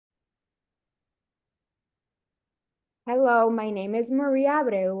Hello, my name is Maria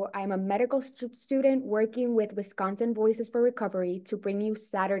Abreu. I'm a medical student working with Wisconsin Voices for Recovery to bring you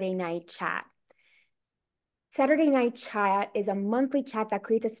Saturday Night Chat. Saturday Night Chat is a monthly chat that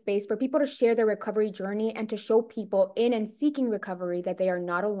creates a space for people to share their recovery journey and to show people in and seeking recovery that they are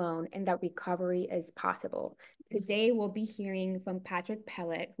not alone and that recovery is possible. Today, we'll be hearing from Patrick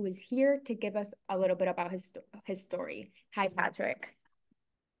Pellet, who is here to give us a little bit about his story. Hi, Patrick.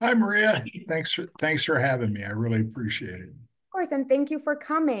 Hi, Maria. Thanks for having me. I really appreciate it. Course, and thank you for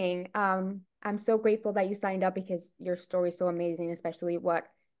coming. I'm so grateful that you signed up because your story is so amazing, especially what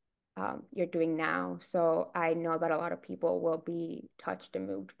you're doing now. So I know that a lot of people will be touched and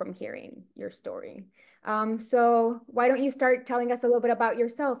moved from hearing your story. So why don't you start telling us a little bit about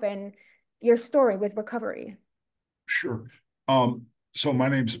yourself and your story with recovery? Sure. So my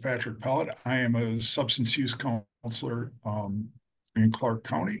name is Patrick Pellet. I am a substance use counselor in Clark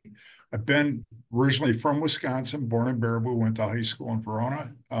County. I've been originally from Wisconsin, born in Baraboo, went to high school in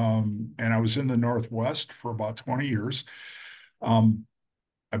Verona, and I was in the Northwest for about 20 years. Um,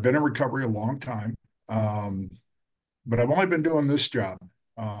 I've been in recovery a long time, um, but I've only been doing this job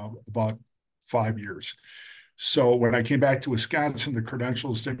about 5 years. So when I came back to Wisconsin, the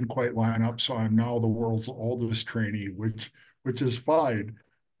credentials didn't quite line up. So I'm now the world's oldest trainee, which is fine,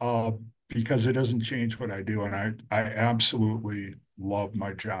 uh, because it doesn't change what I do, and I absolutely love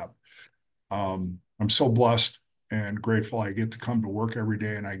my job. I'm so blessed and grateful I get to come to work every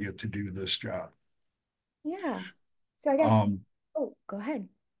day and I get to do this job. Yeah. So I guess, Um, oh, go ahead.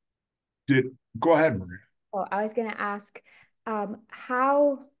 did Go ahead, Maria. Oh, I was gonna ask,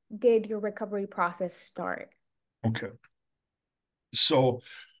 how did your recovery process start? Okay. So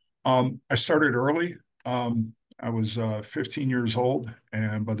I started early. I was 15 years old,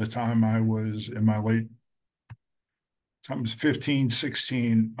 and by the time I was in my late time I was 15,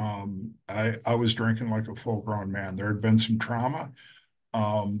 16, I was drinking like a full-grown man. There had been some trauma,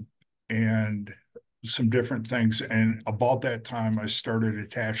 um, and some different things. And about that time, I started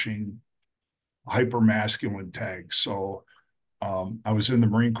attaching hypermasculine tags. So I was in the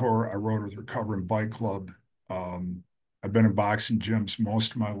Marine Corps. I rode with 𝗬𝗲𝗀𝗲 𝗀𝗵 Um, I've been in boxing gyms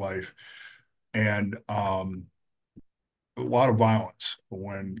most of my life, and a lot of violence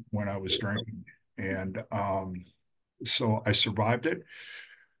when I was drinking, and so I survived it.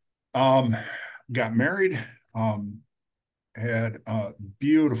 Um, got married, had a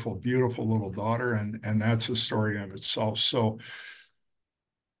beautiful, beautiful little daughter, and that's a story in itself. So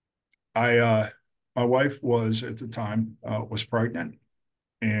I, my wife was at the time was pregnant,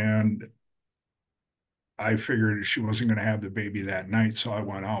 and I figured she wasn't going to have the baby that night, so I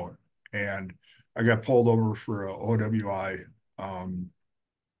went out and I got pulled over for a OWI.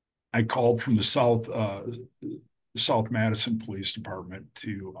 I called from the South Madison Police Department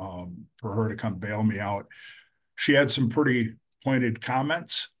to for her to come bail me out. She had some pretty pointed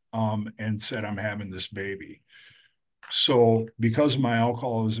comments and said, "I'm having this baby." So because of my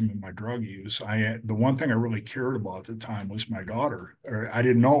alcoholism and my drug use, the one thing I really cared about at the time was my daughter. Or I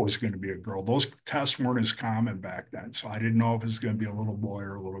didn't know it was going to be a girl. Those tests weren't as common back then, so I didn't know if it was going to be a little boy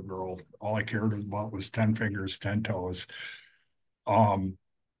or a little girl. All I cared about was 10 fingers, 10 toes. Um,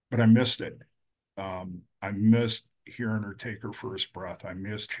 but I missed it. I missed hearing her take her first breath. I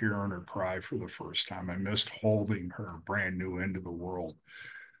missed hearing her cry for the first time. I missed holding her brand new into the world.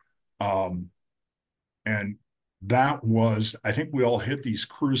 Um, and that was, I think we all hit these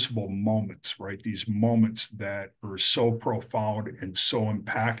crucible moments, right? These moments that are so profound and so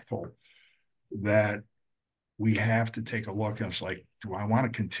impactful that we have to take a look and it's like, do I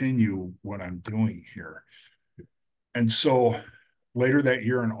want to continue what I'm doing here? And so later that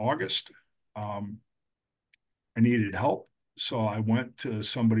year in August, um, I needed help. So I went to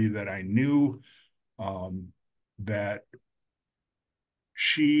somebody that I knew, um, that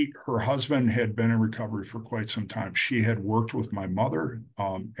her husband had been in recovery for quite some time. She had worked with my mother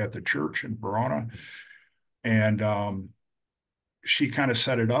at the church in Verona, and she kind of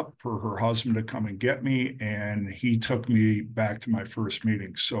set it up for her husband to come and get me, and he took me back to my first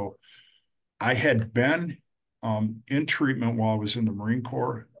meeting. So I had been in treatment while I was in the Marine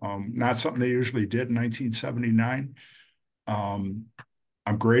Corps, not something they usually did in 1979. Um,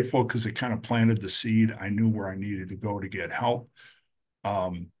 I'm grateful because it kind of planted the seed. I knew where I needed to go to get help.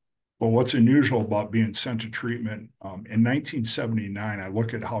 Um, but what's unusual about being sent to treatment, in 1979, I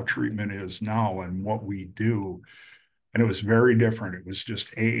look at how treatment is now and what we do, and it was very different. It was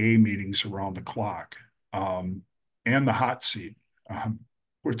just AA meetings around the clock, and the hot seat,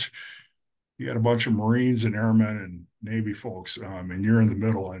 which you got a bunch of Marines and airmen and Navy folks, and you're in the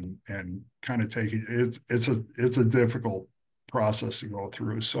middle and kind of taking it's a difficult process to go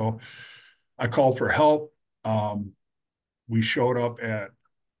through. So I called for help. we showed up at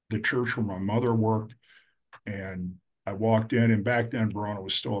the church where my mother worked, and I walked in, and back then Verona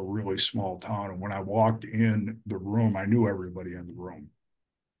was still a really small town. And when I walked in the room, I knew everybody in the room.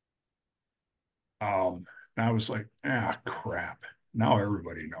 And I was like, ah, crap. Now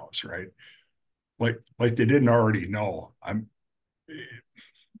everybody knows, right? Like they didn't already know.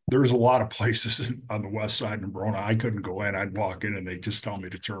 There's a lot of places on the west side in Verona I couldn't go in. I'd walk in and they just tell me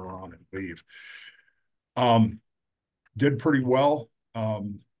to turn around and leave. Um, did pretty well.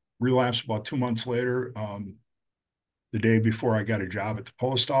 Relapsed about 2 months later. The day before I got a job at the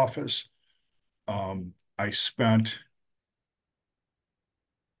post office, I spent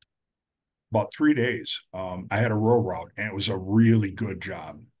about 3 days. I had a row route, and it was a really good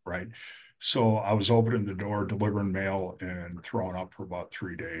job, right? So I was opening the door, delivering mail, and throwing up for about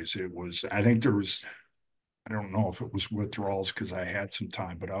 3 days. It was, I think there was, I don't know if it was withdrawals because I had some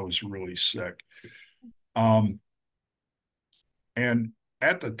time, but I was really sick. Um, and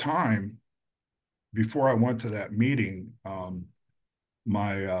at the time, before I went to that meeting,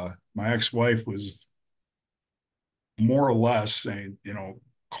 my ex-wife was more or less saying,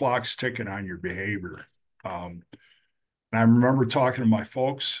 clock's ticking on your behavior. And I remember talking to my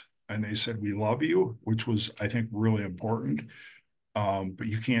folks, and they said, we love you, which was, I think, really important. But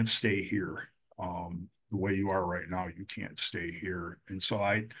you can't stay here. The way you are right now, you can't stay here. And so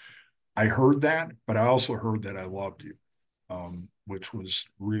I heard that, but I also heard that I loved you, which was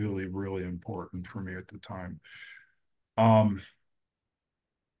really, really important for me at the time.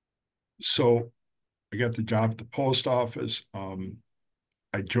 So I got the job at the post office.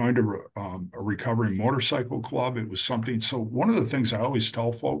 I joined a recovering motorcycle club. It was something. So one of the things I always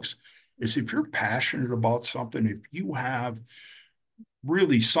tell folks is if you're passionate about something, if you have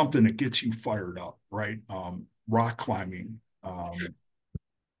really something that gets you fired up, right? Rock climbing,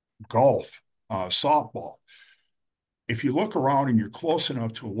 golf, softball. If you look around and you're close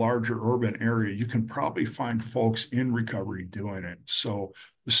enough to a larger urban area, you can probably find folks in recovery doing it. So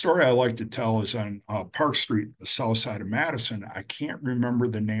the story I like to tell is on Park Street, the south side of Madison. I can't remember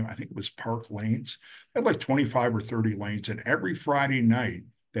the name. I think it was Park Lanes. They had like 25 or 30 lanes, and every Friday night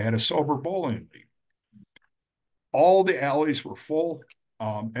they had a silver bowling league. All the alleys were full,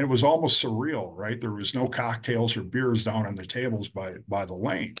 and it was almost surreal, right? There was no cocktails or beers down on the tables by the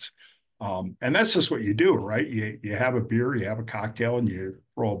lanes. And that's just what you do, right? You have a beer, you have a cocktail, and you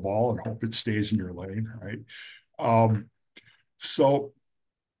throw a ball and hope it stays in your lane, right? So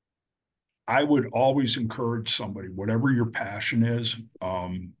I would always encourage somebody, whatever your passion is,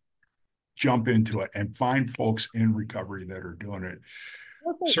 jump into it and find folks in recovery that are doing it.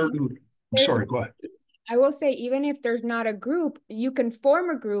 Certainly, I'm sorry, go ahead. I will say, even if there's not a group, you can form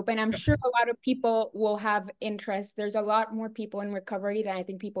a group, and I'm sure a lot of people will have interest. There's a lot more people in recovery than I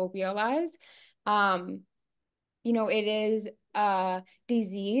think people realize. It is a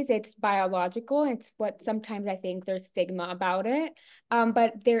disease, it's biological. It's what sometimes I think there's stigma about it.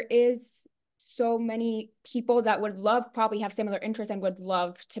 But there is so many people that would love, probably have similar interests and would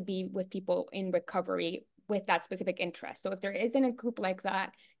love to be with people in recovery with that specific interest. So if there isn't a group like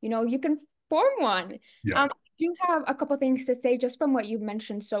that, you can form one. Yeah. I do have a couple things to say just from what you've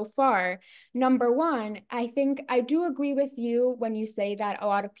mentioned so far. Number one, I think I do agree with you when you say that a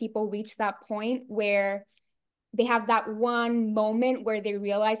lot of people reach that point where they have that one moment where they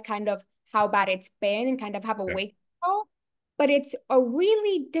realize kind of how bad it's been and kind of have a Yeah. wake up call. But it's a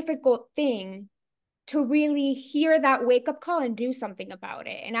really difficult thing to really hear that wake up call and do something about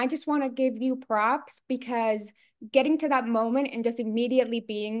it. And I just want to give you props, because getting to that moment and just immediately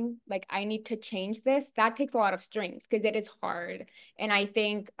being like, I need to change this, that takes a lot of strength because it is hard. And I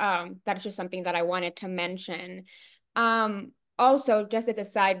think that's just something that I wanted to mention. Also, just as a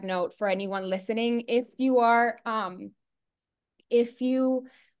side note for anyone listening, if you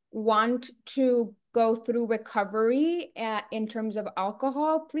want to go through recovery in terms of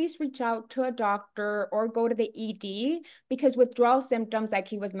alcohol, please reach out to a doctor or go to the ED, because withdrawal symptoms, like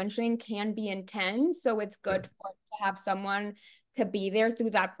he was mentioning, can be intense. So it's good to have someone to be there through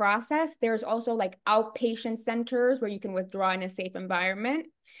that process. There's also like outpatient centers where you can withdraw in a safe environment.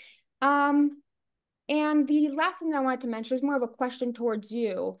 And the last thing I wanted to mention is more of a question towards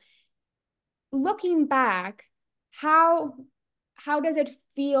you. Looking back, how does it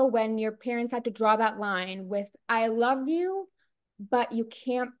feel when your parents had to draw that line with I love you, but you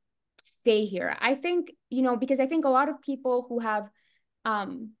can't stay here? I think, because I think a lot of people who have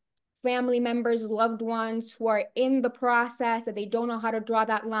family members, loved ones who are in the process and they don't know how to draw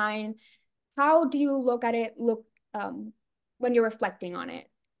that line. How do you look at it, when you're reflecting on it?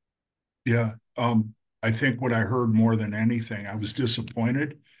 Yeah. I think what I heard more than anything, I was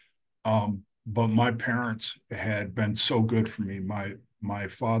disappointed. but my parents had been so good for me. My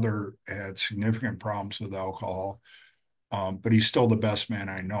father had significant problems with alcohol, but he's still the best man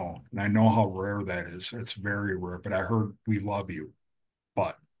I know. And I know how rare that is. It's very rare, but I heard we love you,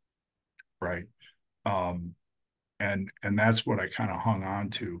 but right. Um, and that's what I kind of hung on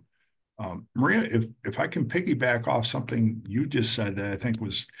to. Maria, if I can piggyback off something you just said that I think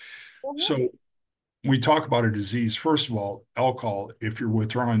was so when we talk about a disease, first of all, alcohol, if you're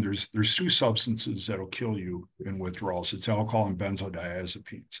withdrawing, there's two substances that'll kill you in withdrawals. It's alcohol and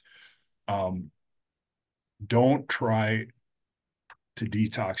benzodiazepines. Um, don't try to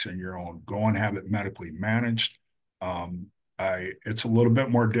detox on your own. Go and have it medically managed. Um, it's a little bit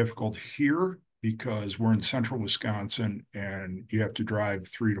more difficult here because we're in central Wisconsin and you have to drive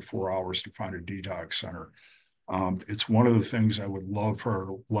 3 to 4 hours to find a detox center. It's one of the things I would love for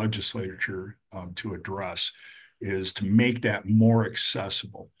our legislature to address is to make that more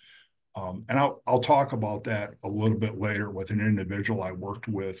accessible. And I'll talk about that a little bit later with an individual I worked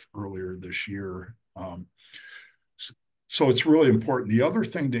with earlier this year. So it's really important. The other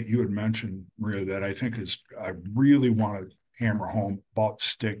thing that you had mentioned, Maria, that I think is I really want to hammer home about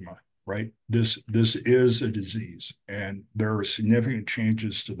stigma, right? This is a disease, and there are significant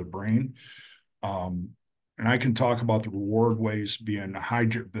changes to the brain. And I can talk about the reward ways being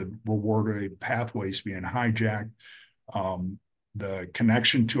hijacked, the reward pathways being hijacked. The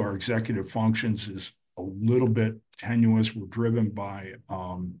connection to our executive functions is a little bit tenuous. We're driven by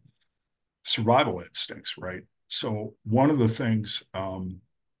survival instincts, right? So one of the things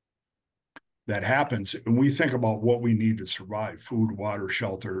that happens, and we think about what we need to survive: food, water,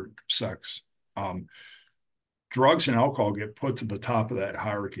 shelter, sex. Drugs and alcohol get put to the top of that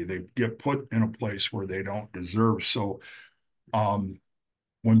hierarchy. They get put in a place where they don't deserve. So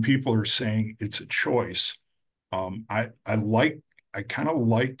when people are saying it's a choice, I kind of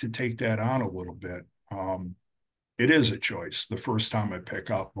like to take that on a little bit. It is a choice the first time I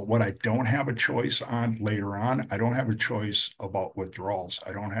pick up, but what I don't have a choice on later on, I don't have a choice about withdrawals.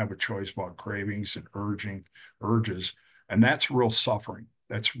 I don't have a choice about cravings and urges, and that's real suffering.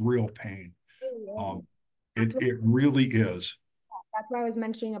 That's real pain. It really is. That's why I was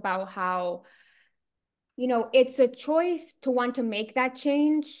mentioning about how, it's a choice to want to make that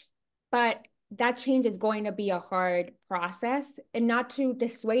change, but that change is going to be a hard process. And not to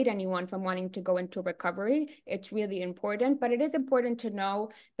dissuade anyone from wanting to go into recovery, it's really important, but it is important to know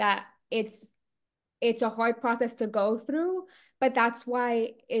that it's a hard process to go through, but that's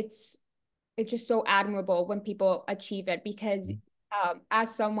why it's just so admirable when people achieve it, because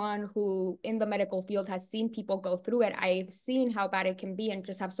as someone who in the medical field has seen people go through it, I've seen how bad it can be and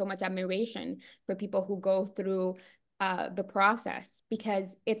just have so much admiration for people who go through the process, because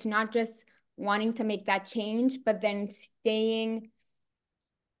it's not just wanting to make that change, but then kind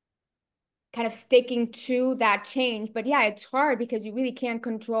of sticking to that change. But yeah, it's hard because you really can't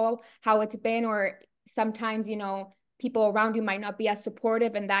control how it's been, or sometimes, people around you might not be as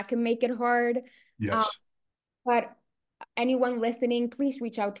supportive, and that can make it hard. Yes. But anyone listening, please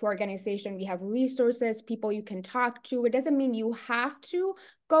reach out to our organization. We have resources, people you can talk to. It doesn't mean you have to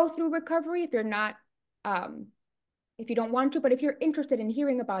go through recovery if you're not, if you don't want to, but if you're interested in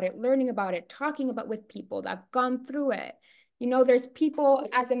hearing about it, learning about it, talking about with people that have gone through it, there's people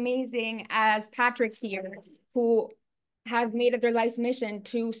as amazing as Patrick here who have made it their life's mission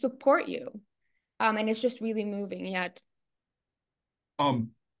to support you. And it's just really moving yet.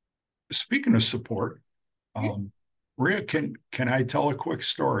 Speaking of support, Maria, can I tell a quick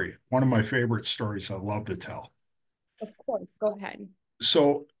story? One of my favorite stories I love to tell. Of course, go ahead.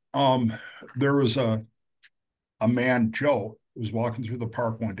 So there was a man, Joe, who was walking through the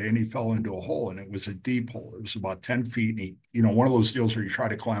park one day and he fell into a hole, and it was a deep hole. It was about 10 feet. And he, one of those deals where you try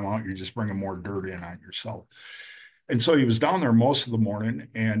to climb out, you're just bringing more dirt in on yourself. And so he was down there most of the morning,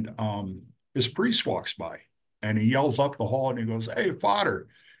 and his priest walks by and he yells up the hall and he goes, "Hey, Father,"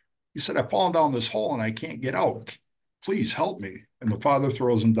 he said, "I've fallen down this hole and I can't get out. Please help me." And the father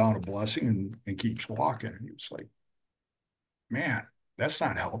throws him down a blessing and keeps walking. And he was like, "Man, that's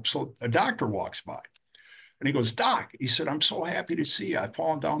not help." So a doctor walks by and he goes, "Doc," he said, "I'm so happy to see you. I've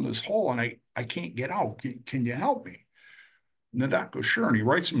fallen down this hole and I can't get out. Can you help me?" And the doc goes, "Sure." And he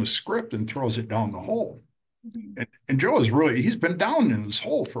writes him a script and throws it down the hole. And Joe is he's been down in this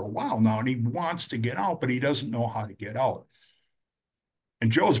hole for a while now, and he wants to get out, but he doesn't know how to get out.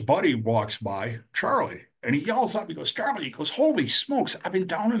 And Joe's buddy walks by, Charlie, and he yells up. He goes, "Charlie," he goes, "Holy smokes, I've been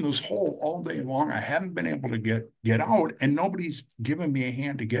down in this hole all day long. I haven't been able to get out, and nobody's given me a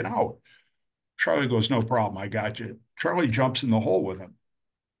hand to get out." Charlie goes, "No problem, I got you." Charlie jumps in the hole with him.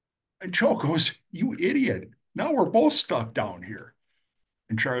 And Joe goes, "You idiot. Now we're both stuck down here."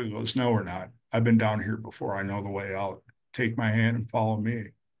 And Charlie goes, no, we're not. I've been down here before. I know the way out. Take my hand and follow me.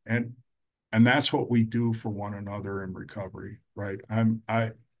 And and that's what we do for one another in recovery, right?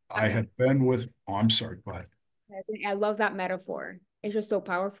 I have been with, oh, I'm sorry, go ahead. I love that metaphor. It's just so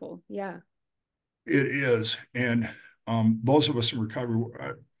powerful. Yeah. It is. And those of us in recovery,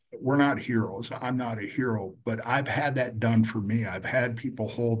 we're not heroes. I'm not a hero, but I've had that done for me. I've had people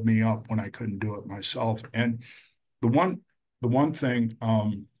hold me up when I couldn't do it myself. And the one, the one thing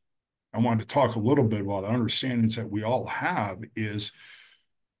I wanted to talk a little bit about understandings that we all have is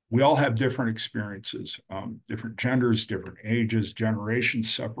we all have different experiences, different genders, different ages,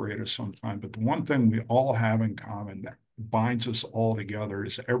 generations separate us sometimes. But the one thing we all have in common that binds us all together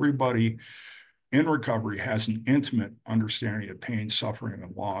is everybody in recovery has an intimate understanding of pain, suffering,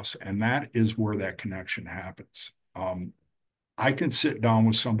 and loss. And that is where that connection happens. I can sit down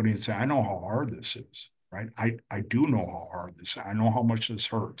with somebody and say, I know how hard this is, right? I do know how hard this is. I know how much this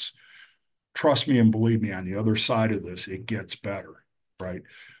hurts. Trust me and believe me, on the other side of this, it gets better, right?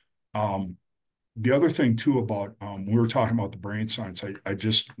 The other thing too about, we were talking about the brain science. I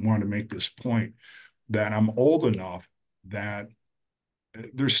just wanted to make this point that I'm old enough that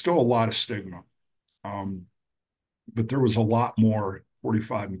there's still a lot of stigma. But there was a lot more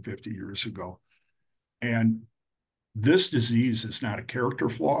 45 and 50 years ago. And this disease is not a character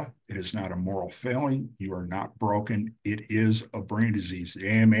flaw. It is not a moral failing. You are not broken. It is a brain disease. The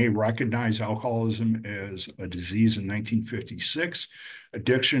AMA recognized alcoholism as a disease in 1956,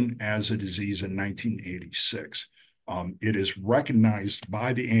 addiction as a disease in 1986. It is recognized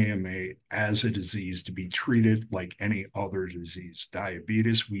by the AMA as a disease to be treated like any other disease.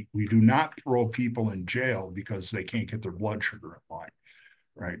 Diabetes, we do not throw people in jail because they can't get their blood sugar in line.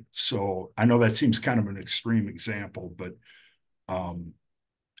 Right. So I know that seems kind of an extreme example, but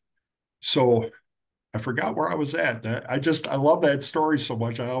so I forgot where I was at. I love that story so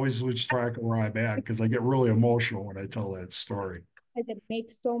much. I always lose track of where I'm at because I get really emotional when I tell that story. It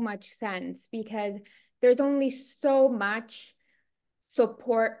makes so much sense because there's only so much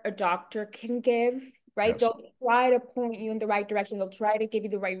support a doctor can give, right? Yes. They'll try to point you in the right direction. They'll try to give you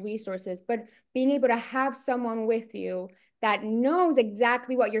the right resources, but being able to have someone with you that knows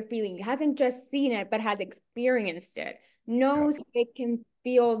exactly what you're feeling, hasn't just seen it, but has experienced it, Yeah. knows it can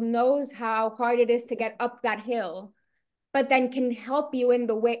feel, knows how hard it is to get up that hill, but then can help you in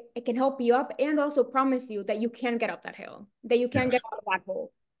the way it can help you up and also promise you that you can get up that hill, that you can get Yes. out of that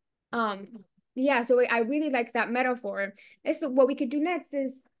hole. Um, yeah, so I really like that metaphor. And so what we could do next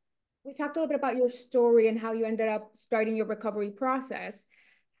is we talked a little bit about your story and how you ended up starting your recovery process.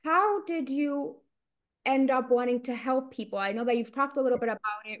 How did you end up wanting to help people? I know that you've talked a little bit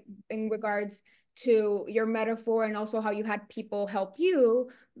about it in regards to your metaphor and also how you had people help you,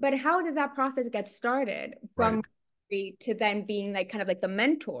 but how did that process get started Right. from to then being like kind of like the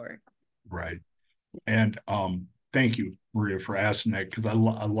mentor? Right. And thank you, Maria, for asking that because I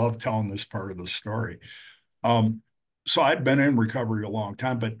love telling this part of the story. Um, so I'd been in recovery a long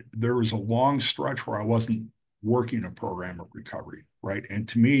time, but there was a long stretch where I wasn't working a program of recovery, right? And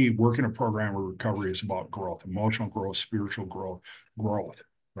to me, working a program of recovery is about growth, emotional growth, spiritual growth,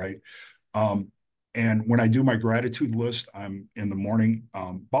 right? Um, and when I do my gratitude list, I'm in the morning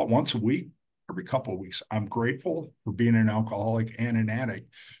about once a week, every couple of weeks. I'm grateful for being an alcoholic and an addict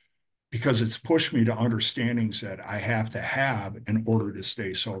because it's pushed me to understandings that I have to have in order to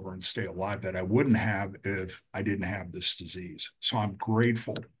stay sober and stay alive that I wouldn't have if I didn't have this disease. So I'm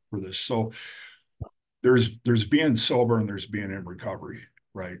grateful for this. So there's being sober and there's being in recovery,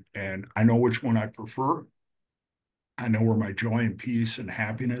 right? And I know which one I prefer. I know where my joy and peace and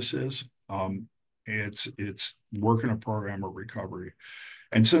happiness is. It's working a program of recovery.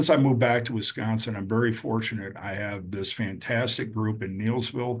 And since I moved back to Wisconsin, I'm very fortunate. I have this fantastic group in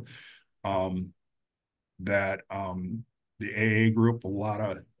Neillsville um, that the AA group, a lot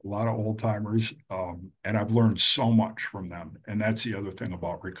of old timers, and I've learned so much from them. And that's the other thing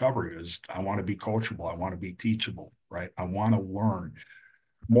about recovery is I want to be coachable, I want to be teachable, right? I want to learn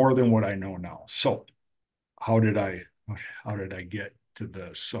more than what I know now. So how did I how did I get to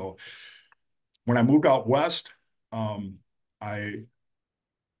this? So when I moved out west, I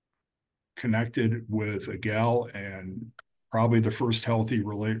connected with a gal and probably the first healthy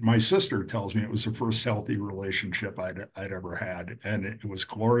relate. My sister tells me it was the first healthy relationship I'd ever had, and it was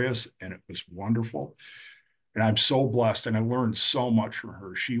glorious and it was wonderful. And I'm so blessed, and I learned so much from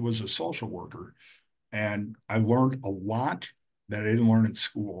her. She was a social worker, and I learned a lot that I didn't learn in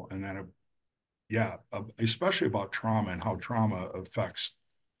school. And then, yeah, especially about trauma and how trauma affects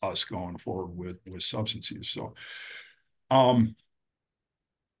us going forward with substance use. Um,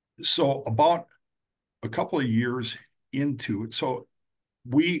 so about a couple of years into it. So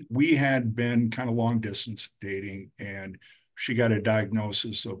we had been kind of long distance dating, and she got a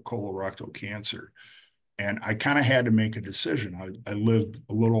diagnosis of colorectal cancer. And I kind of had to make a decision. I lived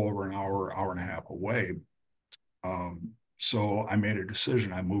a little over an hour, hour and a half away. So I made a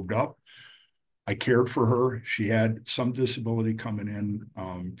decision. I moved up. I cared for her. She had some disability coming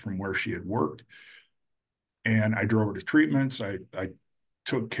in from where she had worked. And I drove her to treatments. I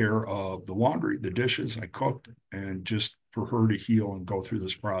took care of the laundry, the dishes, I cooked, and just for her to heal and go through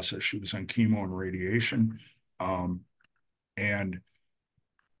this process. She was on chemo and radiation. And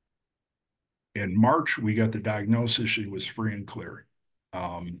in March, we got the diagnosis. She was free and clear.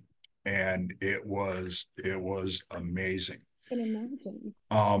 And it was amazing. I can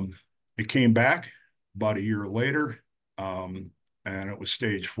imagine. It came back about a year later, and it was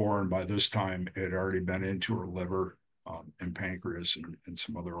stage 4. And by this time, it had already been into her liver and pancreas and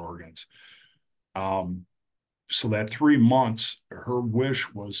some other organs. So that 3 months, her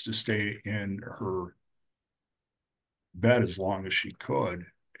wish was to stay in her bed as long as she could.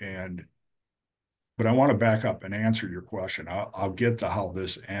 But I want to back up and answer your question. I'll get to how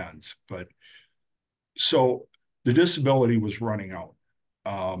this ends. But so the disability was running out.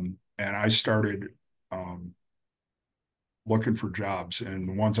 And I started looking for jobs. And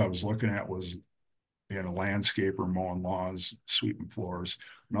the ones I was looking at was being a landscaper, mowing lawns, sweeping floors.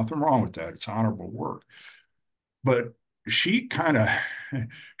 Nothing wrong with that. It's honorable work. But she kind of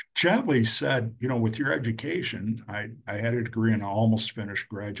gently said, with your education, I had a degree and I almost finished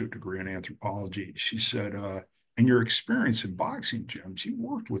graduate degree in anthropology. She said, and your experience in boxing gyms, you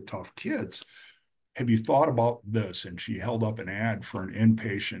worked with tough kids. Have you thought about this? And she held up an ad for an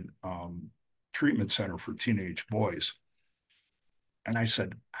inpatient treatment center for teenage boys. And I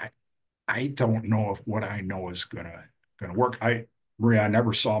said, I don't know if what I know is gonna work. Maria, I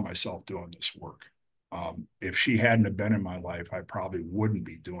never saw myself doing this work. If she hadn't have been in my life, I probably wouldn't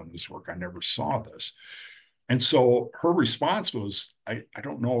be doing this work. I never saw this. And so her response was, I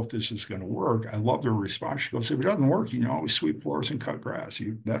don't know if this is going to work. I loved her response. She goes, if it doesn't work, you can always sweep floors and cut grass.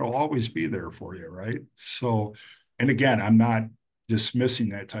 That'll always be there for you, right? So, and again, I'm not dismissing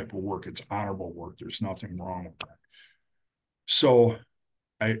that type of work. It's honorable work. There's nothing wrong with that. So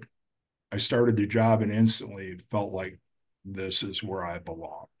I started the job and instantly felt like this is where I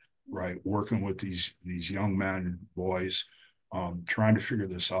belong, right? Working with these young men, boys, trying to figure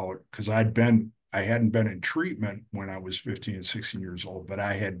this out. Because I hadn't been in treatment when I was 15 and 16 years old, but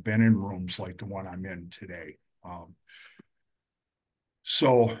I had been in rooms like the one I'm in today.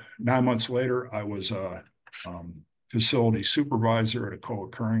 So 9 months later, I was a facility supervisor at a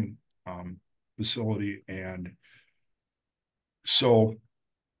co-occurring facility. And so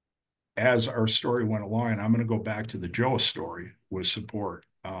as our story went along, and I'm going to go back to the Joe story with support,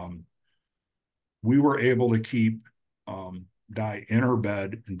 we were able to keep Di in her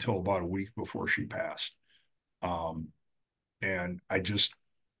bed until about a week before she passed. And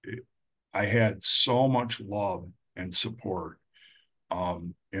I had so much love and support.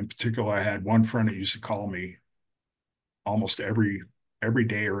 In particular, I had one friend that used to call me almost every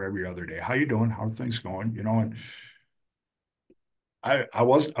day or every other day. How you doing? How are things going? And I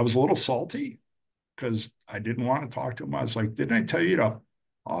was a little salty because I didn't want to talk to him. I was like, didn't I tell you to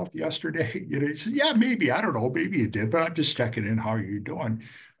off yesterday? He said, yeah, maybe. I don't know. Maybe you did, but I'm just checking in. How are you doing?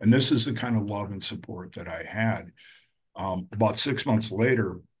 And this is the kind of love and support that I had. About 6 months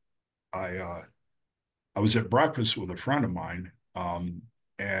later, I was at breakfast with a friend of mine,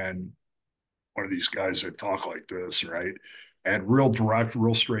 and one of these guys that talk like this, right? And real direct,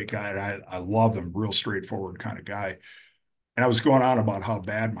 real straight guy. And I love him, real straightforward kind of guy. And I was going on about how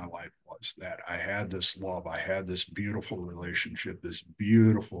bad my life was, that I had this love, I had this beautiful relationship, this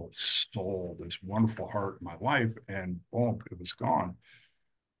beautiful soul, this wonderful heart in my life, and boom, it was gone.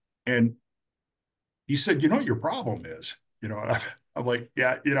 And he said, what your problem is? I'm like,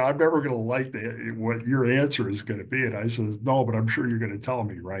 yeah, I'm never going to like what your answer is going to be. And I says, no, but I'm sure you're going to tell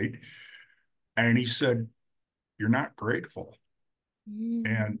me, right? And he said, you're not grateful.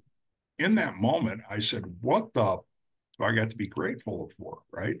 And in that moment, I said, what the I got to be grateful for,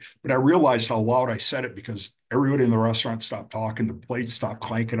 right? But I realized how loud I said it because everybody in the restaurant stopped talking, the plates stopped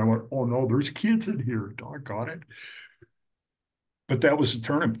clanking. I went, oh no, there's kids in here. Doggone it. But that was a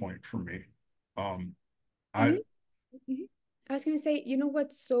turning point for me. I was going to say,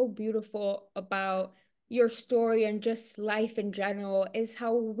 what's so beautiful about your story and just life in general is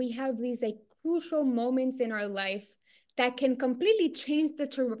how we have these like crucial moments in our life that can completely change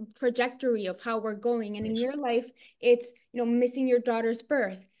the trajectory of how we're going. And in your life, it's, missing your daughter's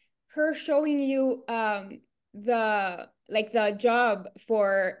birth, her showing you the job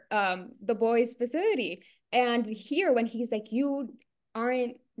for the boys' facility. And here, when he's like, you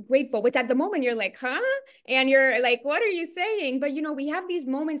aren't grateful, which at the moment you're like, huh? And you're like, what are you saying? But we have these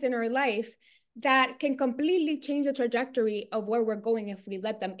moments in our life that can completely change the trajectory of where we're going if we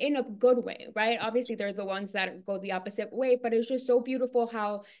let them, in a good way, right? Obviously, they're the ones that go the opposite way, but it's just so beautiful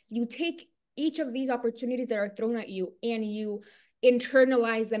how you take each of these opportunities that are thrown at you and you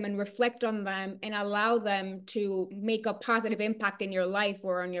internalize them and reflect on them and allow them to make a positive impact in your life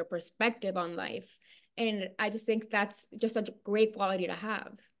or on your perspective on life. And I just think that's just such a great quality to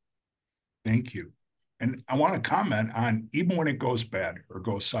have. Thank you. And I want to comment on, even when it goes bad or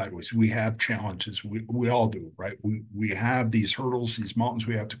goes sideways, we have challenges. We all do, right? We have these hurdles, these mountains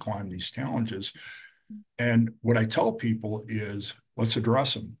we have to climb, these challenges. And what I tell people is, let's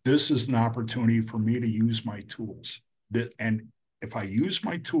address them. This is an opportunity for me to use my tools. And if I use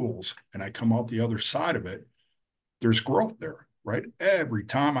my tools and I come out the other side of it, there's growth there, right? Every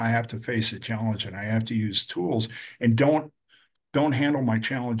time I have to face a challenge and I have to use tools, and don't handle my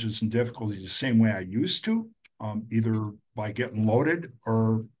challenges and difficulties the same way I used to, either by getting loaded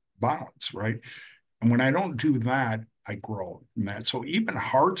or violence, right? And when I don't do that, I grow from that. So even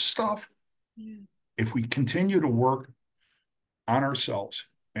hard stuff, Yeah. if we continue to work on ourselves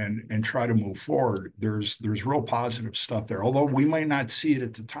and try to move forward, there's real positive stuff there. Although we might not see it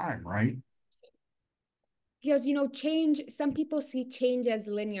at the time, right? Because change, some people see change as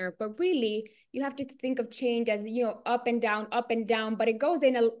linear, but really you have to think of change as up and down, but it goes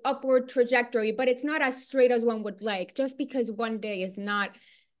in an upward trajectory, but it's not as straight as one would like. Just because one day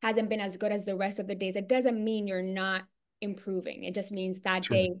hasn't been as good as the rest of the days, it doesn't mean you're not improving. It just means that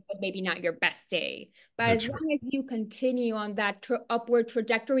That's right. day was maybe not your best day. But as That's right. long as you continue on that upward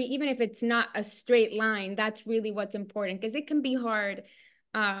trajectory, even if it's not a straight line, that's really what's important, because it can be hard.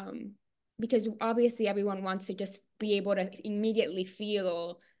 Because obviously everyone wants to just be able to immediately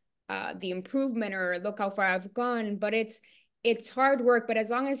feel the improvement or look how far I've gone. But it's hard work. But as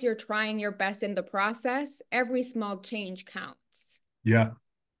long as you're trying your best in the process, every small change counts. Yeah.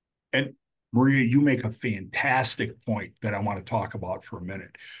 And Maria, you make a fantastic point that I want to talk about for a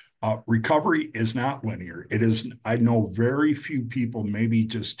minute. Recovery is not linear. It is, I know very few people, maybe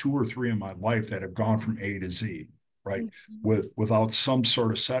just two or three in my life, that have gone from A to Z, right? Mhm. Without some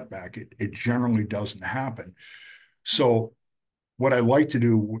sort of setback. It generally doesn't happen. So what I like to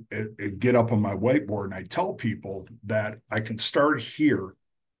do is get up on my whiteboard and I tell people that I can start here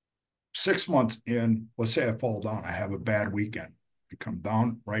 6 months in. Let's say I fall down, I have a bad weekend, I come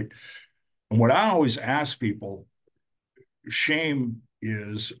down, right? And what I always ask people, shame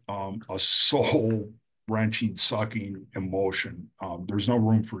is a soul wrenching, sucking emotion. There's no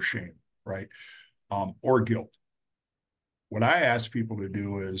room for shame, right? Or guilt. What I ask people to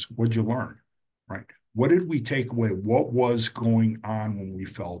do is, what'd you learn, right? What did we take away? What was going on when we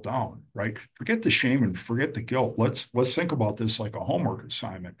fell down, right? Forget the shame and forget the guilt. Let's think about this like a homework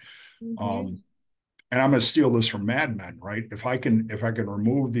assignment. Mhm. Um, and I'm going to steal this from Mad Men, right? If I can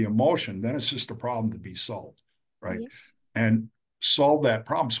remove the emotion, then it's just a problem to be solved, right? Yeah. And solve that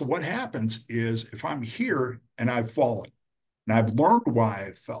problem. So what happens is, if I'm here and I've fallen and I've learned why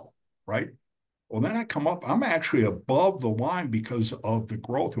I fell, right? Well, then I come up, I'm actually above the line because of the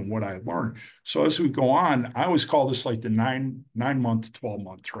growth and what I learned. So as we go on, I always call this like the nine month to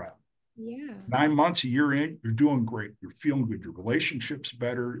 12-month trap. Yeah. 9 months, a year in, you're doing great. You're feeling good. Your relationship's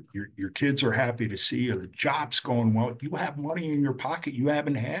better. Your kids are happy to see you. The job's going well. You have money in your pocket you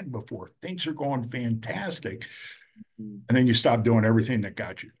haven't had before. Things are going fantastic. Mhm. And then you stop doing everything that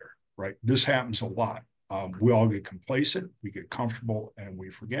got you there, right? This happens a lot. We all get complacent, we get comfortable, and we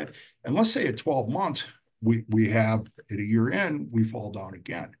forget. And let's say at 12 months, we have at a year in, we fall down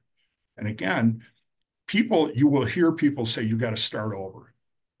again. And again, you will hear people say, you got to start over.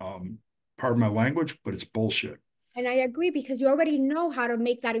 Um, Pardon my language, but it's bullshit. And I agree, because you already know how to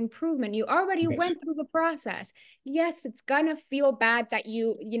make that improvement. You already Yes. went through the process. Yes, it's gonna feel bad that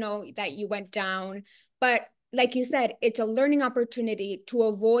that you went down, but like you said, it's a learning opportunity to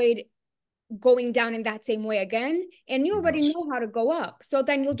avoid going down in that same way again. And you already Yes. know how to go up. So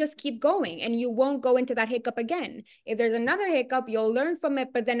then you'll just keep going and you won't go into that hiccup again. If there's another hiccup, you'll learn from it.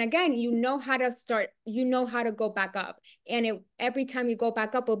 But then again, you know how to start, you know how to go back up. And every time you go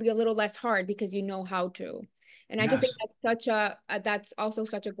back up, it'll be a little less hard because you know how to. And I just think Yes. that's also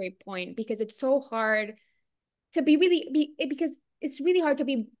such a great point, because it's so hard to be really because it's really hard to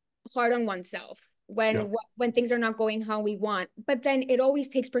be hard on oneself Yeah. when things are not going how we want. But then it always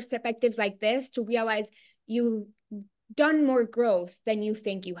takes perspectives like this to realize you've done more growth than you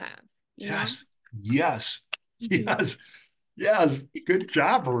think you have, you know? Yes. Yes. Mhm. Yes. Yes. Good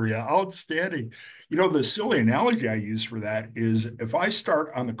job, Maria. Outstanding. The silly analogy I use for that is, if I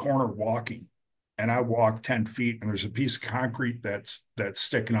start on the corner walking and I walk 10 feet and there's a piece of concrete that's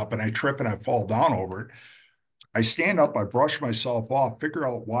sticking up and I trip and I fall down over it. I stand up, I brush myself off, figure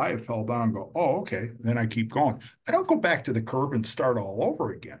out why I fell down, and go, oh, okay. Then I keep going. I don't go back to the curb and start all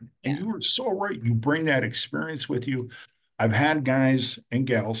over again. And Yeah. you were so right. You bring that experience with you. I've had guys and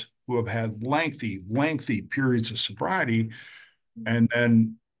gals who have had lengthy periods of sobriety and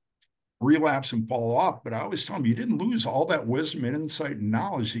then relapse and fall off. But I always tell them you didn't lose all that wisdom and insight and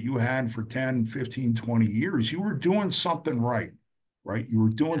knowledge that you had for 10, 15, 20 years. You were doing something right, right? You were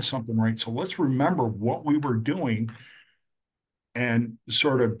doing Yeah. something right. So let's remember what we were doing and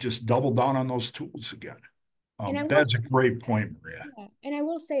sort of just double down on those tools again. And I will That's a great point, Maria. Yeah. And I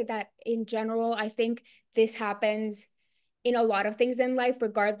will say that in general, I think this happens in a lot of things in life,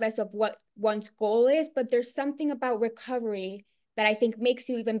 regardless of what one's goal is. But there's something about recovery that I think makes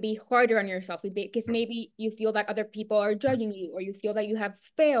you even be harder on yourself because maybe you feel that other people are judging you or you feel that you have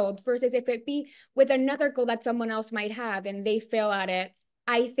failed versus if it be with another goal that someone else might have and they fail at it.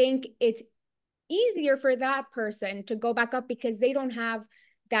 I think it's easier for that person to go back up because they don't have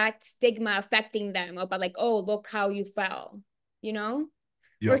that stigma affecting them about like, oh, look how you fell, you know?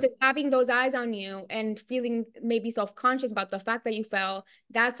 Yep. Versus having those eyes on you and feeling maybe self-conscious about the fact that you fell,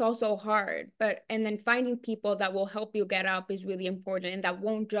 that's also hard. But and then finding people that will help you get up is really important and that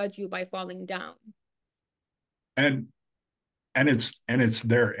won't judge you by falling down. And it's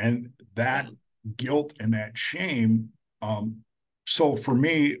there. And Yeah. that guilt and that shame. So for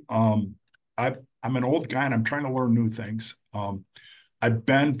me, I'm an old guy and I'm trying to learn new things. I've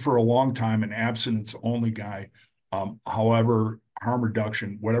been for a long time an abstinence only guy. However, harm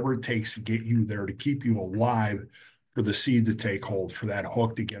reduction, whatever it takes to get you there, to keep you alive, for the seed to take hold, for that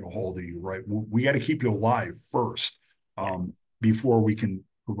hook to get a hold of you, right? We got to keep you alive first Yes. before we can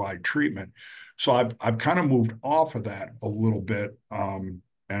provide treatment. So I've kind of moved off of that a little bit. And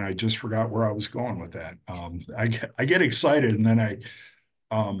I just forgot where I was going with that. I get excited and then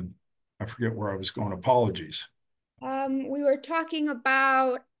I forget where I was going. Apologies. We were talking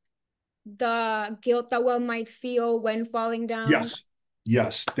about the guilt that one might feel when falling down. Yes.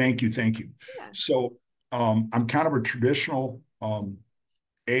 Yes. Thank you. Thank you. Yeah. So I'm kind of a traditional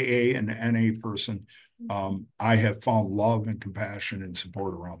AA and NA person. I have found love and compassion and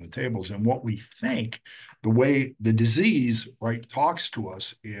support around the tables. And what we think, the way the disease, right, talks to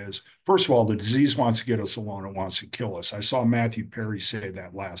us is, first of all, the disease wants to get us alone. It wants to kill us. I saw Matthew Perry say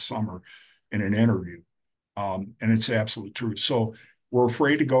that last summer in an interview. And it's absolutely true. So we're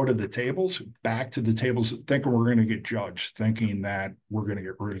afraid to go to the tables, back to the tables, thinking we're going to get judged, thinking that we're going to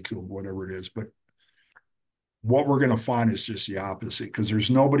get ridiculed, whatever it is. But what we're going to find is just the opposite, because there's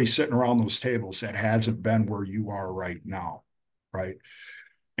nobody sitting around those tables that hasn't been where you are right now, right?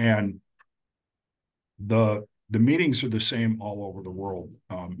 And the meetings are the same all over the world.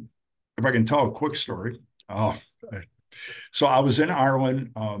 If I can tell a quick story, so I was in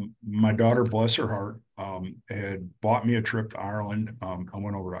Ireland. My daughter, bless her heart, had bought me a trip to Ireland. I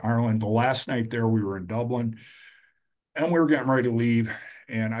went over to Ireland. The last night there, we were in Dublin, and we were getting ready to leave.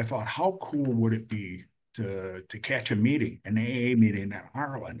 And I thought, how cool would it be to catch a meeting, an AA meeting in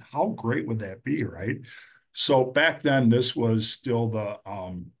Ireland? How great would that be, right? So back then, this was still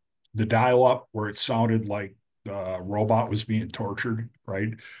the dial-up where it sounded like the robot was being tortured,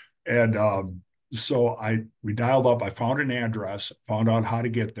 right? And so we dialed up. I found an address, found out how to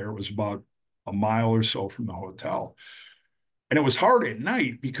get there. It was about a mile or so from the hotel. And it was hard at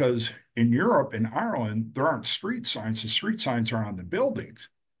night because in Europe, in Ireland, there aren't street signs. The street signs are on the buildings,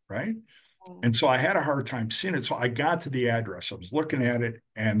 right? And so I had a hard time seeing it. So I got to the address. I was looking at it,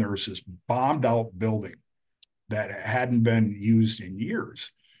 and there was this bombed out building that hadn't been used in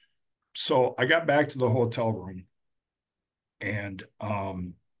years. So I got back to the hotel room and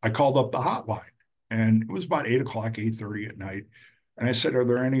I called up the hotline, and it was about 8 o'clock, 8:30 at night. And I said, are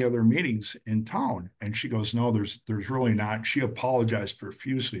there any other meetings in town? And she goes, no, there's really not. She apologized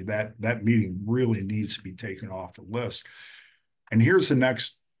profusely. That meeting really needs to be taken off the list. And here's the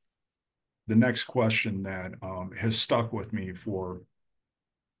next question that has stuck with me for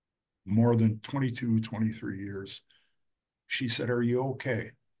more than 22, 23 years. She said, are you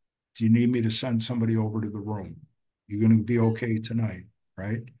okay? Do you need me to send somebody over to the room? You're going to be okay tonight,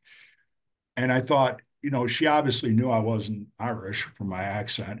 right? And I thought, she obviously knew I wasn't Irish from my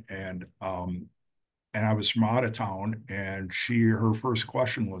accent, and I was from out of town. And her first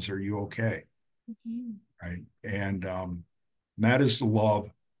question was, "Are you okay?" Mhm. Right? And that is the love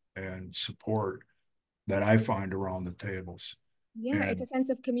and support that I find around the tables. Yeah, it's And a sense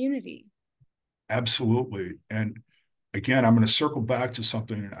of community. absolutely. And again, I'm going to circle back to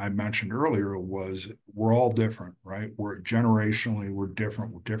something I mentioned earlier was we're all different, right? We're generationally, we're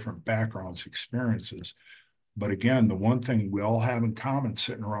different with different backgrounds, experiences. But again, the one thing we all have in common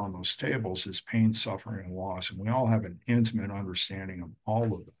sitting around those tables is pain, suffering, and loss. And we all have an intimate understanding of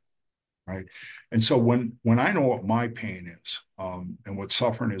all of it, right? And so when I know what my pain is, and what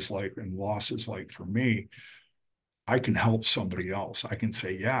suffering is like and loss is like for me, I can help somebody else. I can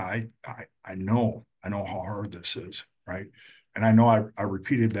say, yeah, I know how hard this is, right? And I know I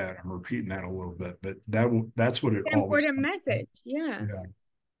repeated that. I'm repeating that a little bit, but that's what it An always important comes from. message. Yeah. Yeah,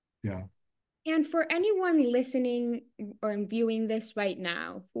 yeah, And for anyone listening or viewing this right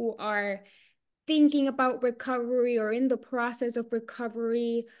now who are thinking about recovery or in the process of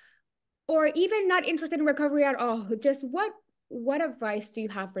recovery, or even not interested in recovery at all, just what advice do you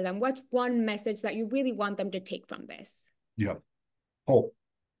have for them? What's one message that you really want them to take from this? yeah. Hope,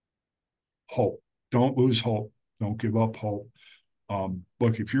 hope. Don't lose hope. Don't give up hope.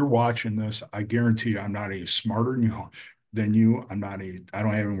 Look, if you're watching this, I guarantee you I'm not any smarter than you. I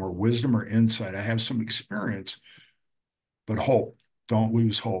don't have any more wisdom or insight. I have some experience, but hope. Don't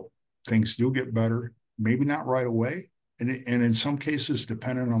lose hope. Things do get better, maybe not right away. And in some cases,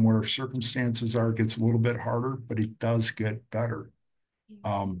 depending on what our circumstances are, it gets a little bit harder, but it does get better.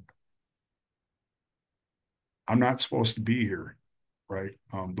 Um, I'm not supposed to be here, right?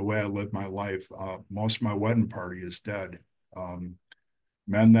 The way I live my life, most of my wedding party is dead. Um,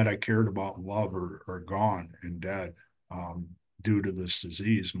 Men that I cared about and love are gone and dead, due to this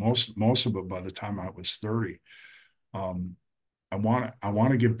disease. Most of it by the time I was 30. Um, I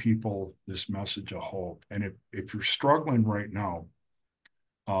want to give people this message of hope. And if you're struggling right now,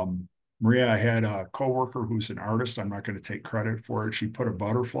 um, Maria, I had a coworker who's an artist. I'm not going to take credit for it. She put a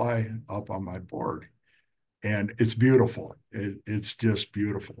butterfly up on my board, and it's beautiful. It's just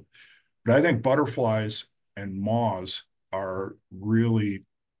beautiful. But I think butterflies and moths are really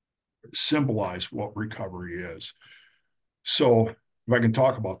symbolize what recovery is. So if I can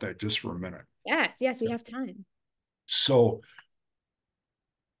talk about that just for a minute. Yes, we have time. So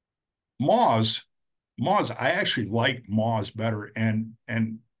moths, I actually like moths better. And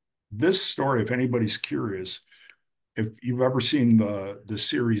this story, if anybody's curious, if you've ever seen the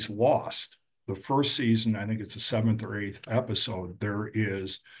series Lost, the first season, I think it's the seventh or eighth episode, there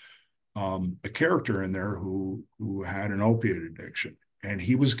is a character in there who had an opiate addiction, and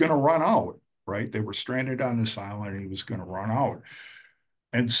he was going to run out. Right, they were stranded on this island, and he was going to run out,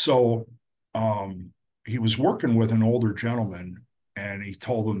 and so he was working with an older gentleman, and he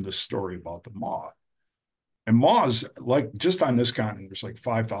told him this story about the moth. And moths, like just on this continent, there's like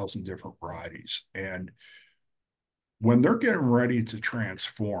 5,000 different varieties, and when they're getting ready to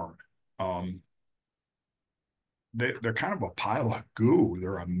transform, um, they're kind of a pile of goo.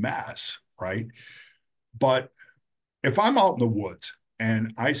 They're a mess, right? But if I'm out in the woods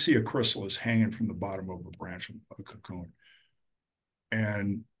and I see a chrysalis hanging from the bottom of a branch of a cocoon,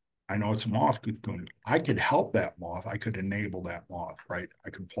 and I know it's a moth cocoon, I could help that moth. I could enable that moth, right? I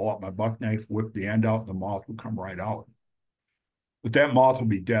could pull out my buck knife, whip the end out, and the moth would come right out. But that moth will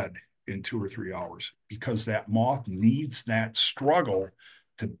be dead in 2 or 3 hours because that moth needs that struggle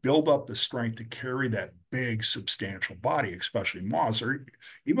to build up the strength to carry that big, substantial body, especially moths or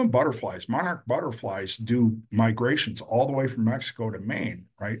even butterflies. Monarch butterflies do migrations all the way from Mexico to Maine,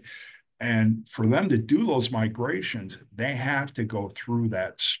 right? And for them to do those migrations, they have to go through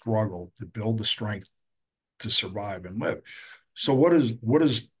that struggle to build the strength to survive and live. So what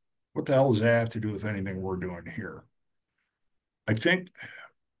the hell does that have to do with anything we're doing here? I think,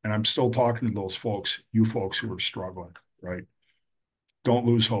 and I'm still talking to those folks, you folks who are struggling, right? Don't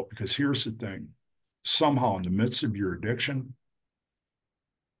lose hope, because here's the thing. Somehow in the midst of your addiction,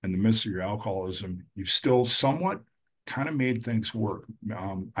 in the midst of your alcoholism, you've still somewhat kind of made things work.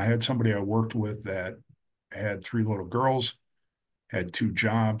 I had somebody I worked with that had 3 little girls, had 2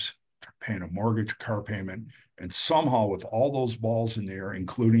 jobs, paying a mortgage, car payment, and somehow with all those balls in the air,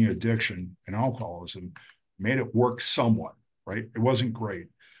 including addiction and alcoholism, made it work somewhat, right? It wasn't great,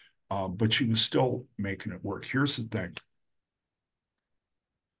 but she was still making it work. Here's the thing.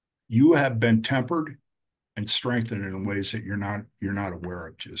 You have been tempered and strengthened in ways that you're not aware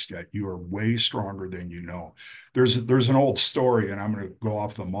of just yet. You are way stronger than you know. There's an old story, and I'm going to go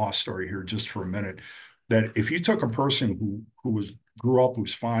off the moss story here just for a minute. That if you took a person who grew up,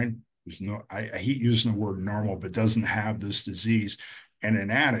 who's fine, who's no, I hate using the word normal, but doesn't have this disease, and an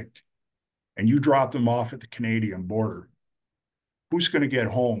addict, and you drop them off at the Canadian border, who's going to get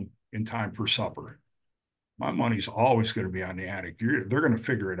home in time for supper? My money's always going to be on the addict. They're going to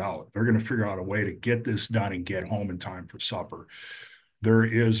figure it out. They're going to figure out a way to get this done and get home in time for supper. There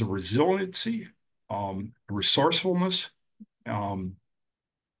is a resiliency resourcefulness, and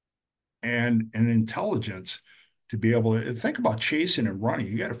an intelligence to be able to think about chasing and running.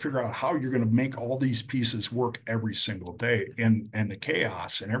 You got to figure out how you're going to make all these pieces work every single day, and the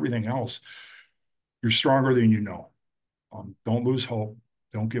chaos and everything else. You're stronger than you know. Don't lose hope.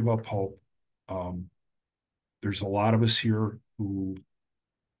 Don't give up hope. There's a lot of us here who,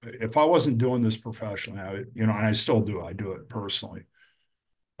 if I wasn't doing this professionally, and I still do, I do it personally.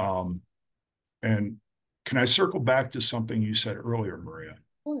 And can I circle back to something you said earlier, Maria?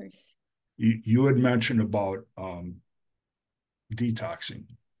 Of course. You had mentioned about detoxing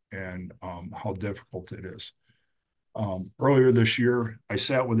and how difficult it is. Earlier this year, I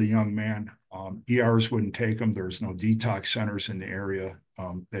sat with a young man. ERs wouldn't take him. There's no detox centers in the area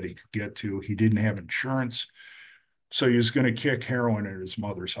that he could get to. He didn't have insurance. So he was going to kick heroin at his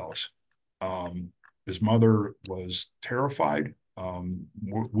mother's house. His mother was terrified.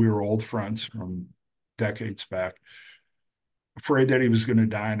 We were old friends from decades back, afraid that he was going to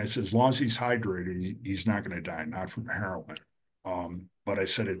die. And I said, as long as he's hydrated, he's not going to die, not from heroin. But I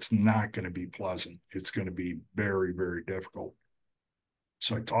said, it's not going to be pleasant. It's going to be very, very difficult.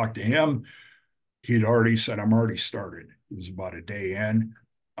 So I talked to him. He'd already said, I'm already started. It was about a day in.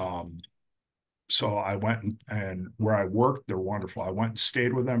 So I went and where I worked, they're wonderful. I went and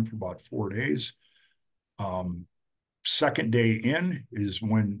stayed with them for about 4 days. Second day in is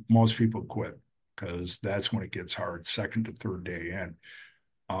when most people quit, because that's when it gets hard. Second to third day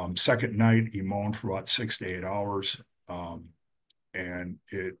in. Second night, he moaned for about 6 to 8 hours. And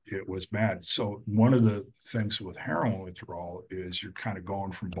it was bad. So one of the things with heroin withdrawal is you're kind of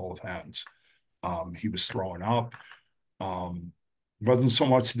going from both ends. He was throwing up. Wasn't so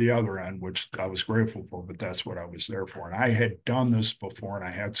much the other end, which I was grateful for, but that's what I was there for. And I had done this before, and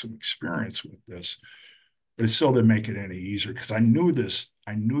I had some experience with this, but it still didn't make it any easier, because I knew this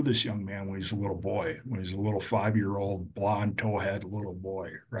young man when he was a little boy, when he was a little 5-year-old blonde towhead little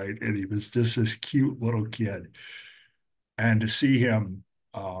boy, right? And he was just this cute little kid. And to see him,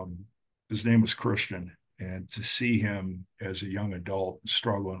 his name was Christian, and to see him as a young adult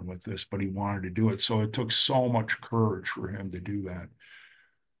struggling with this, but he wanted to do it. So it took so much courage for him to do that.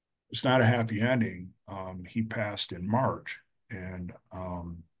 It's not a happy ending. He passed in March. And,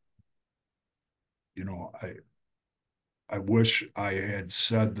 I wish I had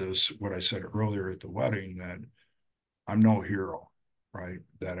said this, what I said earlier at the wedding, that I'm no hero, right?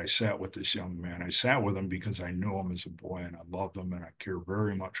 That I sat with this young man. I sat with him because I knew him as a boy, and I loved him, and I care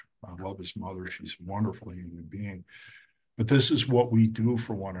very much. I love his mother. She's a wonderful human being. But this is what we do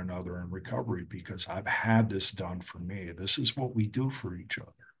for one another in recovery, because I've had this done for me. This is what we do for each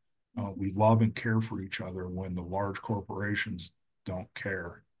other. We love and care for each other when the large corporations don't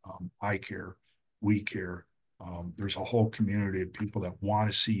care. I care. We care. There's a whole community of people that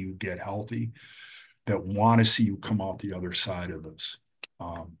want to see you get healthy, that want to see you come out the other side of this.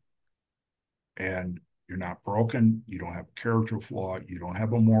 And you're not broken. You don't have a character flaw. You don't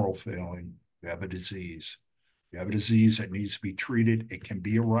have a moral failing. You have a disease. You have a disease that needs to be treated. It can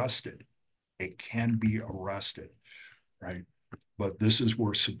be arrested. It can be arrested, right? But this is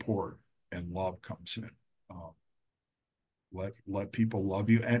where support and love comes in. Let people love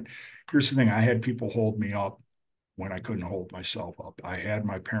you. And here's the thing. I had people hold me up when I couldn't hold myself up. I had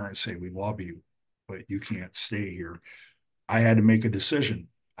my parents say, we love you, but you can't stay here. I had to make a decision.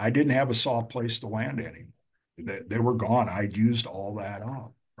 I didn't have a soft place to land anymore. They were gone. I'd used all that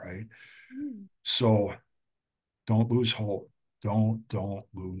up, right? So don't lose hope. Don't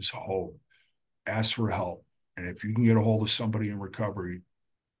lose hope. Ask for help. And if you can get a hold of somebody in recovery,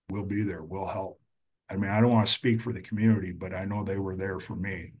 we'll be there. We'll help. I mean, I don't want to speak for the community, but I know they were there for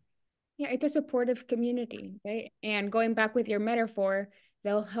me. Yeah, it's a supportive community, right? And going back with your metaphor,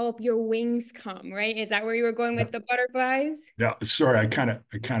 they'll help your wings come, right? Is that where you were going with the butterflies? Yeah, sorry, I kind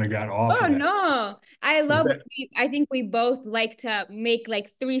of got off Oh of that. no, I think we both like to make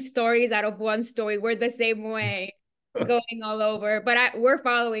like 3 stories out of one story. We're the same way, going all over, but we're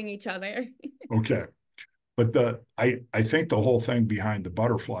following each other. Okay. But I think the whole thing behind the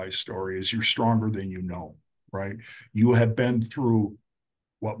butterfly story is you're stronger than you know, right? You have been through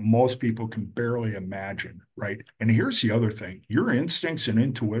what most people can barely imagine, right? And here's the other thing. Your instincts and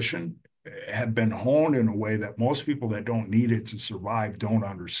intuition have been honed in a way that most people that don't need it to survive don't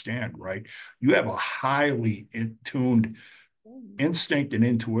understand, right? You have a highly tuned instinct and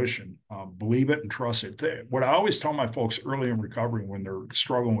intuition. Believe it and trust it. What I always tell my folks early in recovery when they're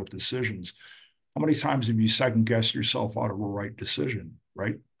struggling with decisions, how many times have you second guessed yourself out of a right decision,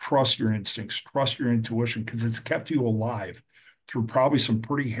 right? Trust your instincts, trust your intuition, because it's kept you alive through probably some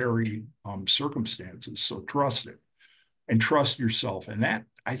pretty hairy circumstances. So trust it. and trust yourself. And that,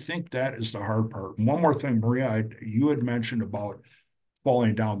 I think that is the hard part. And one more thing, Maria, you had mentioned about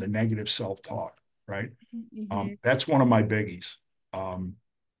falling down, the negative self-talk, right? Mm-hmm. That's one of my biggies.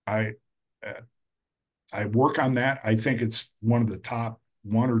 I I work on that. I think it's one of the top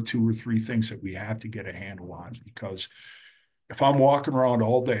one or two or three things that we have to get a handle on, because if I'm walking around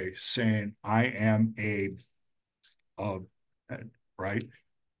all day saying I am uh, right,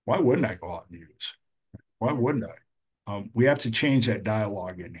 why wouldn't I go out and use? Why Yeah. wouldn't I? We have to change that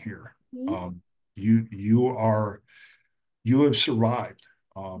dialogue in here. Mm-hmm. You have survived.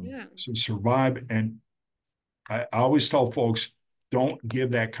 Yeah. So survive, and I always tell folks, don't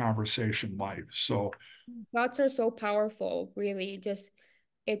give that conversation life. So Thoughts are so powerful, really. Just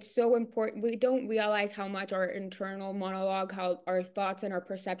it's so important. We don't realize how much our internal monologue, how our thoughts and our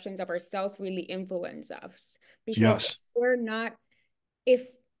perceptions of ourselves really influence us. Because yes, if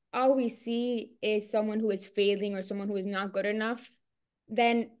all we see is someone who is failing or someone who is not good enough,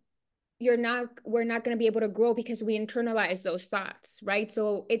 then we're not going to be able to grow because we internalize those thoughts, right?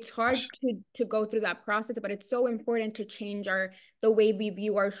 So it's hard yes, to go through that process, but it's so important to change the way we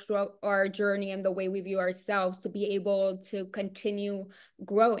view our journey and the way we view ourselves to be able to continue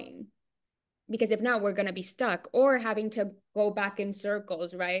growing. Because if not, we're going to be stuck or having to go back in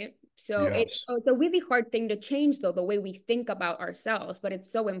circles, right? So yes. it's a really hard thing to change, though, the way we think about ourselves, but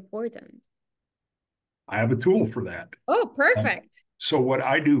it's so important. I have a tool for that. Oh, Um, perfect. so what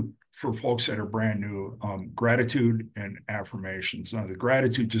I do for folks that are brand new, gratitude and affirmations. Now, the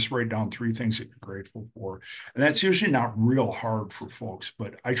gratitude, just write down three things that you're grateful for. And that's usually not real hard for folks,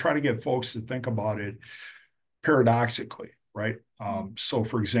 but I try to get folks to think about it paradoxically, right? So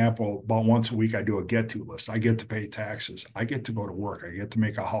for example, about once a week, I do a get to list. I get to pay taxes. I get to go to work. I get to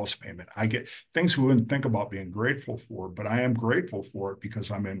make a house payment. I get things we wouldn't think about being grateful for, but I am grateful for it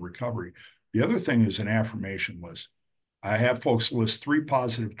because I'm in recovery. The other thing is an affirmation list. I have folks list 3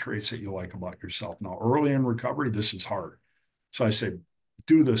 positive traits that you like about yourself. Now, early in recovery, this is hard. So I say,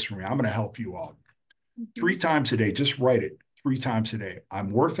 do this for me. I'm going to help you out. Mhm. 3 times a day, just write it 3 times a day.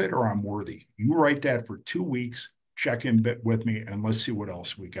 I'm worth it or I'm worthy. You write that for 2 weeks, check in with me, and let's see what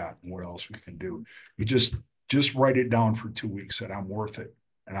else we got and what else we can do. You just write it down for 2 weeks that I'm worth it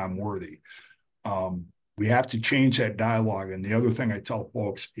and I'm worthy. We have to change that dialogue. And the other thing I tell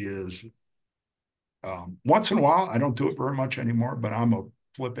folks is once in a while, I don't do it very much anymore, but I'm a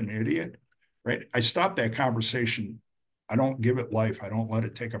flipping idiot, right? I stop that conversation. I don't give it life. I don't let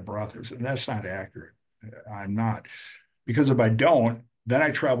it take a breath. And that's not accurate. I'm not. Because if I don't, then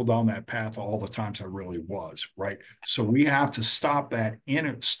I travel down that path all the times I really was, right? So we have to stop that in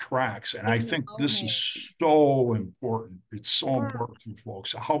its tracks. And I In the think this moment. is so important. It's so Yeah. important for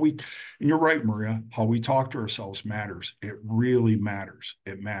folks. And you're right, Maria, how we talk to ourselves matters. It really matters.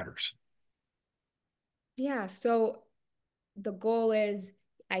 It matters. Yeah. So the goal is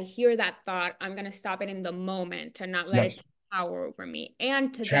I hear that thought, I'm going to stop it in the moment and not let it Yes. take power over me.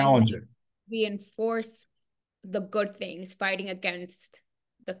 And to then Challenge it. reinforce the good things, fighting against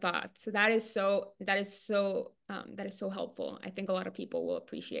the thoughts. So that is so helpful. I think a lot of people will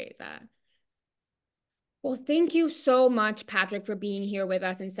appreciate that. Well, thank you so much, Patrick, for being here with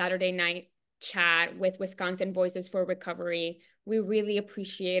us in Saturday night chat with Wisconsin Voices for Recovery. We really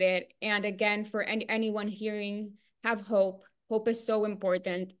appreciate it. And again, for anyone hearing, have hope. Hope is so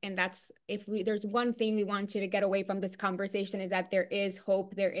important. And that's there's one thing we want you to get away from this conversation is that there is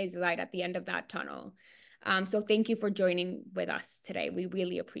hope, there is light at the end of that tunnel. So thank you for joining with us today. We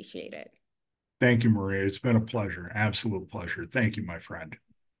really appreciate it. Thank you, Maria. It's been a pleasure. Absolute pleasure. Thank you, my friend.